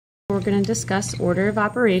We're going to discuss order of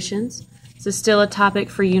operations. This is still a topic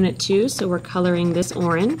for Unit 2, so we're coloring this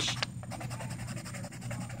orange.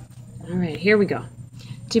 All right, here we go.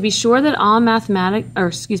 To be sure that all mathematicians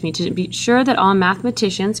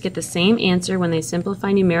get the same answer when they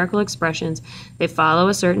simplify numerical expressions, they follow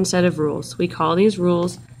a certain set of rules. We call these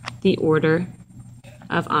rules the order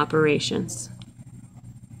of operations.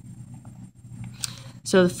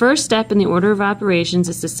 So the first step in the order of operations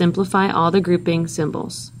is to simplify all the grouping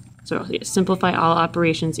symbols. So simplify all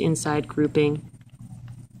operations inside grouping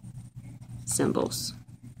symbols.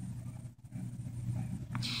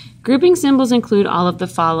 Grouping symbols include all of the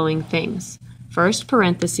following things. First,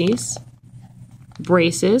 parentheses,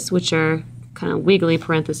 braces, which are kind of wiggly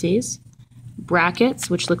parentheses, brackets,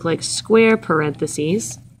 which look like square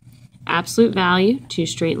parentheses, absolute value, two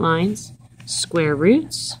straight lines, square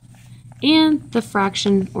roots, and the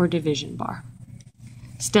fraction or division bar.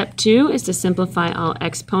 Step 2 is to simplify all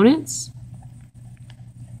exponents.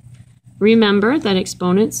 Remember that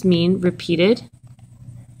exponents mean repeated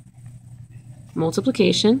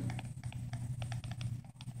multiplication.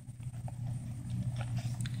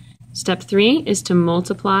 Step 3 is to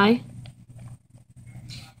multiply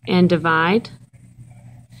and divide.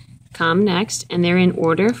 Come next, and they're in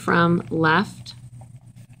order from left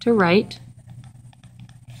to right.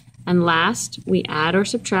 And last, we add or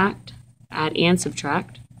subtract. Add and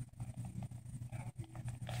subtract.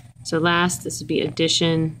 So last, this would be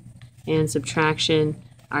addition and subtraction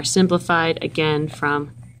are simplified again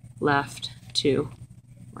from left to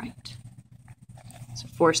right. So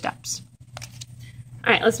 4 steps.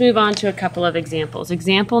 All right, let's move on to a couple of examples.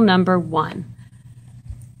 Example number 1.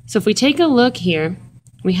 So if we take a look here,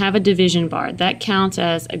 we have a division bar. That counts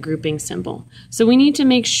as a grouping symbol. So we need to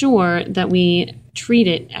make sure that we treat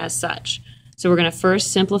it as such. So we're going to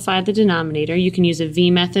first simplify the denominator. You can use a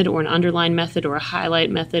V method or an underline method or a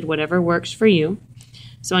highlight method, whatever works for you.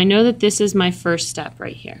 So I know that this is my first step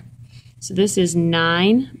right here. So this is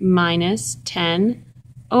 9 minus 10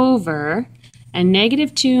 over, and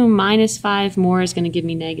negative 2 minus 5 more is going to give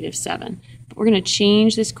me negative 7. But we're going to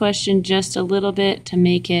change this question just a little bit to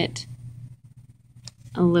make it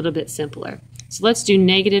a little bit simpler. So let's do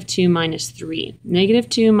negative 2 minus 3. Negative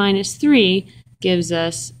 2 minus 3 gives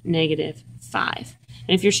us negative 5.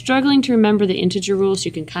 And if you're struggling to remember the integer rules,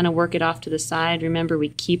 you can kind of work it off to the side. Remember, we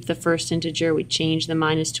keep the first integer, we change the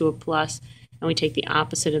minus to a plus, and we take the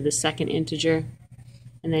opposite of the second integer.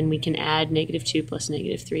 And then we can add negative 2 plus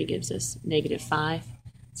negative 3 gives us negative 5.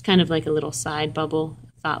 It's kind of like a little side bubble,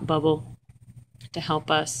 thought bubble, to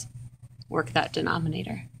help us work that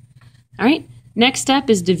denominator. All right, next step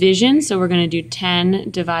is division. So we're going to do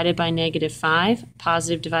 10 divided by negative 5.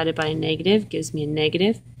 Positive divided by a negative gives me a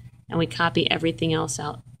negative. And we copy everything else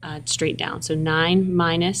out straight down. So 9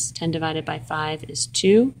 minus 10 divided by 5 is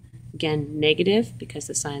 2. Again, negative because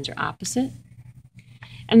the signs are opposite.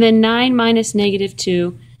 And then 9 minus negative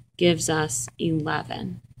 2 gives us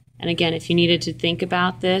 11. And again, if you needed to think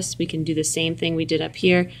about this, we can do the same thing we did up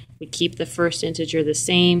here. We keep the first integer the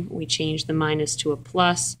same. We change the minus to a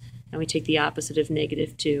plus. And we take the opposite of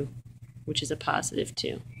negative 2, which is a positive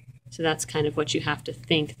 2. So that's kind of what you have to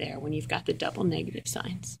think there when you've got the double negative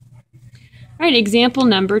signs. All right, example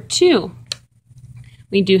number 2.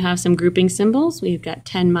 We do have some grouping symbols. We've got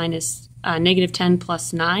negative 10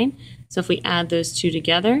 plus 9. So if we add those two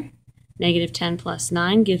together, negative 10 plus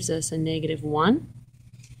 9 gives us a negative 1.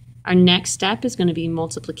 Our next step is going to be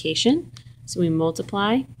multiplication. So we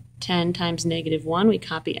multiply 10 times negative 1. We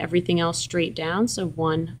copy everything else straight down. So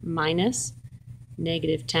 1 minus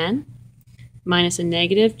negative 10. Minus a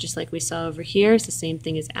negative, just like we saw over here, is the same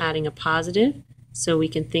thing as adding a positive. So we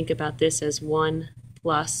can think about this as 1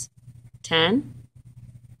 plus 10.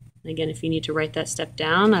 And again, if you need to write that step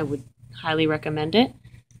down, I would highly recommend it.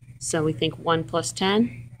 So we think 1 plus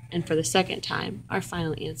 10, and for the second time, our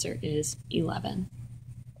final answer is 11.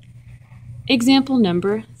 Example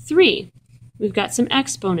number 3. We've got some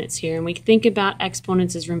exponents here, and we think about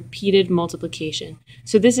exponents as repeated multiplication.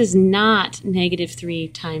 So this is not negative 3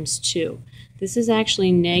 times 2. This is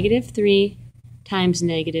actually negative 3 times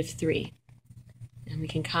negative 3. And we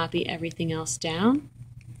can copy everything else down.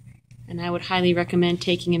 And I would highly recommend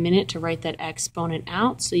taking a minute to write that exponent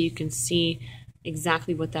out so you can see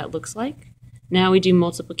exactly what that looks like. Now we do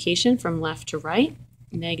multiplication from left to right.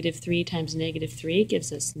 Negative 3 times negative 3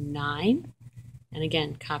 gives us 9. And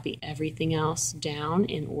again, copy everything else down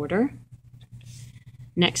in order.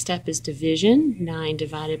 Next step is division. 9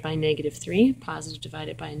 divided by negative 3. Positive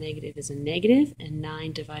divided by a negative is a negative, and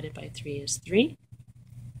 9 divided by 3 is 3.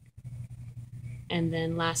 And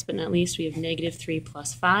then last but not least, we have negative 3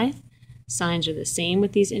 plus 5. Signs are the same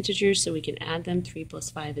with these integers, so we can add them. 3 plus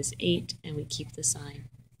 5 is 8, and we keep the sign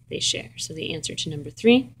they share. So the answer to number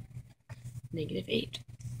 3, -8.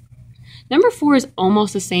 Number 4 is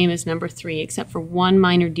almost the same as number 3, except for one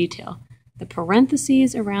minor detail. The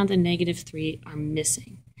parentheses around the -3 are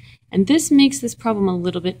missing. And this makes this problem a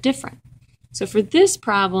little bit different. So for this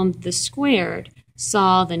problem, the squared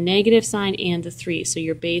saw the negative sign and the 3, so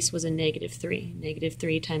your base was a -3.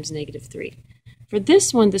 -3 times -3. For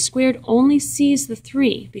this one, the squared only sees the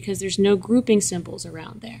 3 because there's no grouping symbols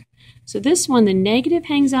around there. So this one, the negative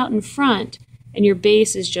hangs out in front, and your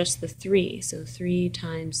base is just the 3. So 3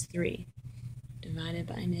 times 3 divided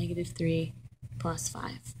by -3 plus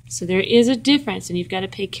 5. So there is a difference, and you've got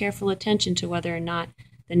to pay careful attention to whether or not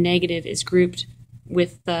the negative is grouped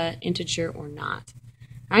with the integer or not.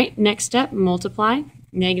 All right, next step, multiply.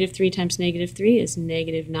 -3 times -3 is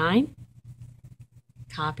 -9.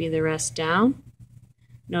 Copy the rest down.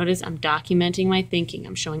 Notice I'm documenting my thinking.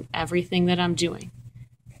 I'm showing everything that I'm doing.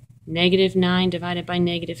 -9 divided by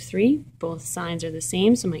 -3, both signs are the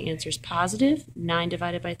same, so my answer is positive. 9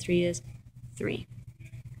 divided by 3 is 3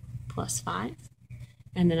 plus 5.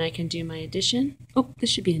 And then I can do my addition. Oh, this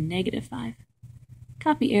should be a -5.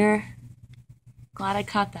 Copy error. Glad I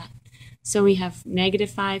caught that. So we have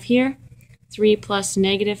 -5 here, 3 plus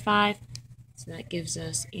 -5, so that gives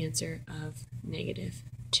us answer of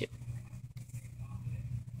 -2.